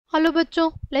Hello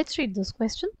bachcho, let's read this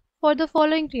question. For the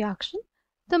following reaction,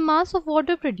 the mass of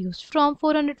water produced from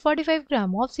 445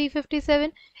 gram of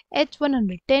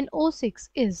C57H110O6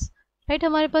 is, right,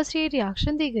 हमारे पास ये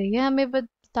reaction दी गई है, हमें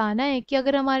बताना है कि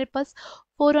अगर हमारे पास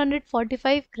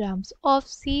 445 ग्राम्स ऑफ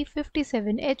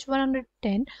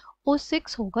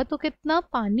C57H110O6 होगा तो कितना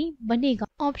पानी बनेगा।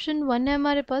 ऑप्शन 1 है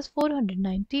हमारे पास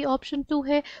 490, ऑप्शन 2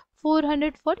 है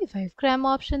 445 ग्राम,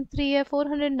 ऑप्शन 3 है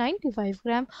 495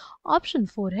 ग्राम, ऑप्शन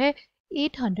 4 है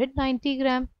 890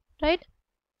 ग्राम, right.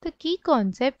 The key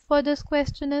concept for this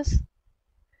question is,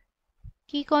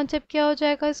 की कॉन्सेप्ट क्या हो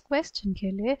जाएगा इस क्वेश्चन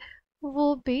के लिए,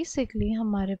 वो बेसिकली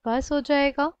हमारे पास हो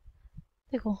जाएगा,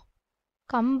 देखो,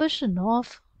 combustion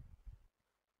of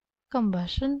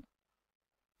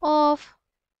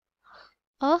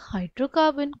a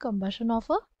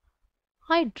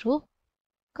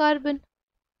hydrocarbon,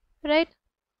 right.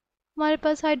 हमारे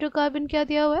पास हाइड्रोकार्बन क्या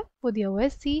दिया हुआ है, वो दिया हुआ है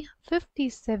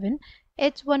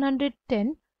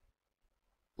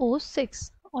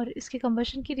C57H110O6 और इसके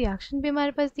कंबशन की रिएक्शन भी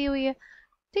हमारे पास दी हुई है।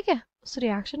 ठीक है, उस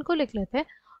रिएक्शन को लिख लेते हैं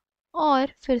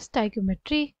और फिर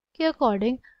स्टाइक्योमेट्री के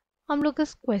अकॉर्डिंग हम लोग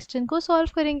इस क्वेश्चन को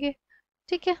सॉल्व करेंगे।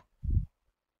 ठीक है,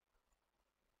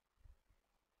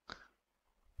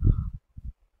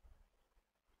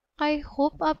 आई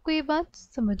होप आपको ये बात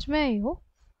समझ में आई हो।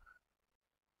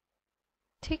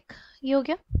 ठीक, ये हो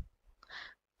गया।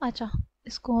 अच्छा,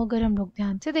 इसको अगर हम लोग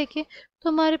ध्यान से देखें तो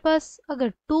हमारे पास अगर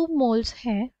 2 मोल्स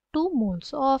हैं, 2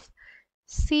 मोल्स ऑफ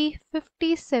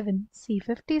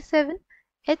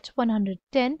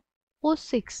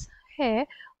C57H110O6 है,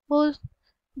 वो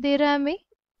दे रहा है हमें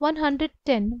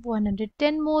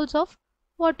 110 मोल्स ऑफ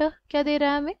वाटर। क्या दे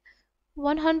रहा है हमें,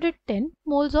 110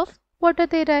 मोल्स ऑफ वाटर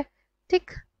दे रहा है।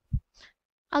 ठीक,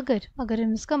 अगर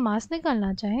हम इसका मास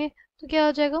निकालना चाहें तो क्या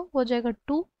हो जाएगा, वो हो जाएगा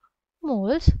 2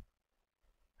 moles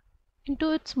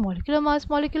into its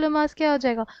molecular mass क्या हो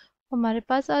जाएगा, हमारे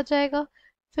पास आ जाएगा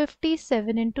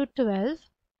 57 into 12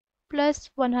 plus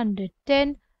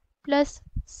 110 plus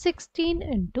 16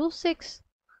 into 6,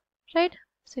 right,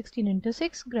 16 into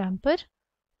 6 ग्राम पर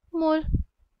मोल।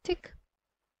 ठीक,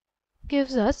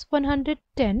 गिव्स अस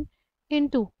 110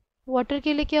 इंटू वाटर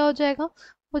के लिए क्या हो जाएगा,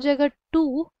 हो जाएगा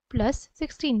 2 प्लस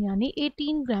 16 यानी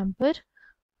 18 ग्राम पर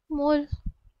मोल,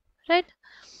 राइट।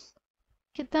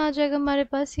 कितना आ जाएगा हमारे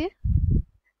पास,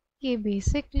 ये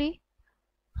बेसिकली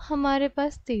हमारे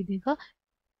पास दे देगा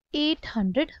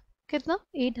 800, कितना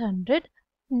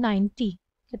 890,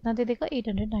 कितना दे देगा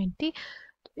 890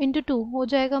 इंटू 2 हो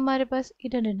जाएगा हमारे पास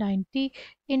 890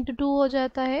 इंटू 2 हो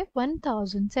जाता है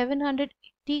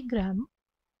 1780 ग्राम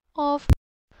ऑफ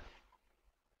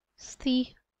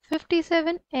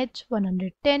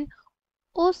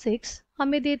C57H110O6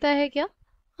 हमें देता है क्या,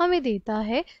 हमें देता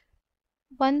है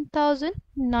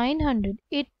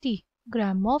 1980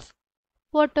 ग्राम ऑफ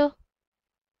वाटर,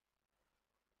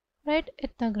 राइट,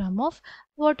 इतना ग्राम ऑफ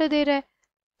वाटर दे रहा है।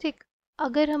 ठीक,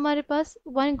 अगर हमारे पास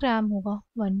 1 ग्राम होगा,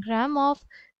 1 ग्राम ऑफ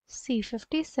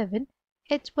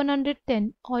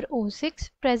C57H110 और O6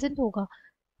 प्रेजेंट होगा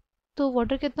तो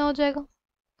वाटर कितना हो जाएगा,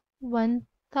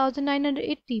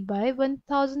 1980 बाय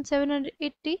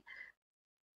 1780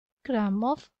 ग्राम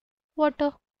ऑफ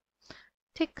वाटर।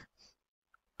 ठीक,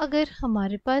 अगर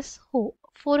हमारे पास हो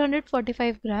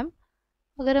 445 ग्राम,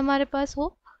 अगर हमारे पास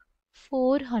हो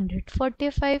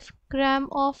 445 ग्राम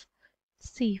ऑफ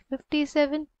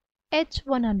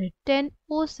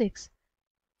C57H110O6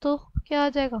 तो क्या आ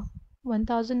जाएगा,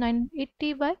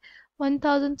 1980 bye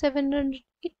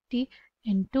 1780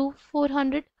 into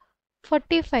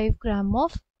 445 gram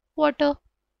of water,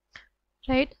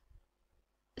 right.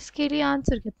 इसके लिए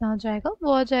आंसर कितना हो जाएगा,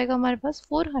 वो आ जाएगा हमारे पास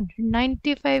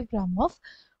 495 ग्राम ऑफ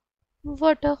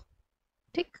वाटर।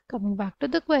 ठीक, coming back to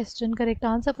the question, correct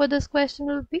answer for this question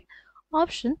will be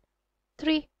option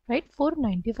 3, right,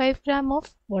 495 gram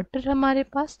of water हमारे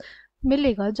पास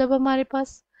मिलेगा जब हमारे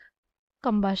पास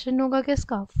कंबशन होगा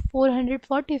किसका,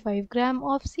 445 ग्राम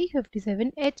ऑफ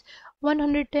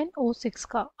C57H110O6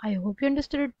 का। I hope you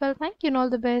understood it well, thank you and all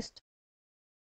the best.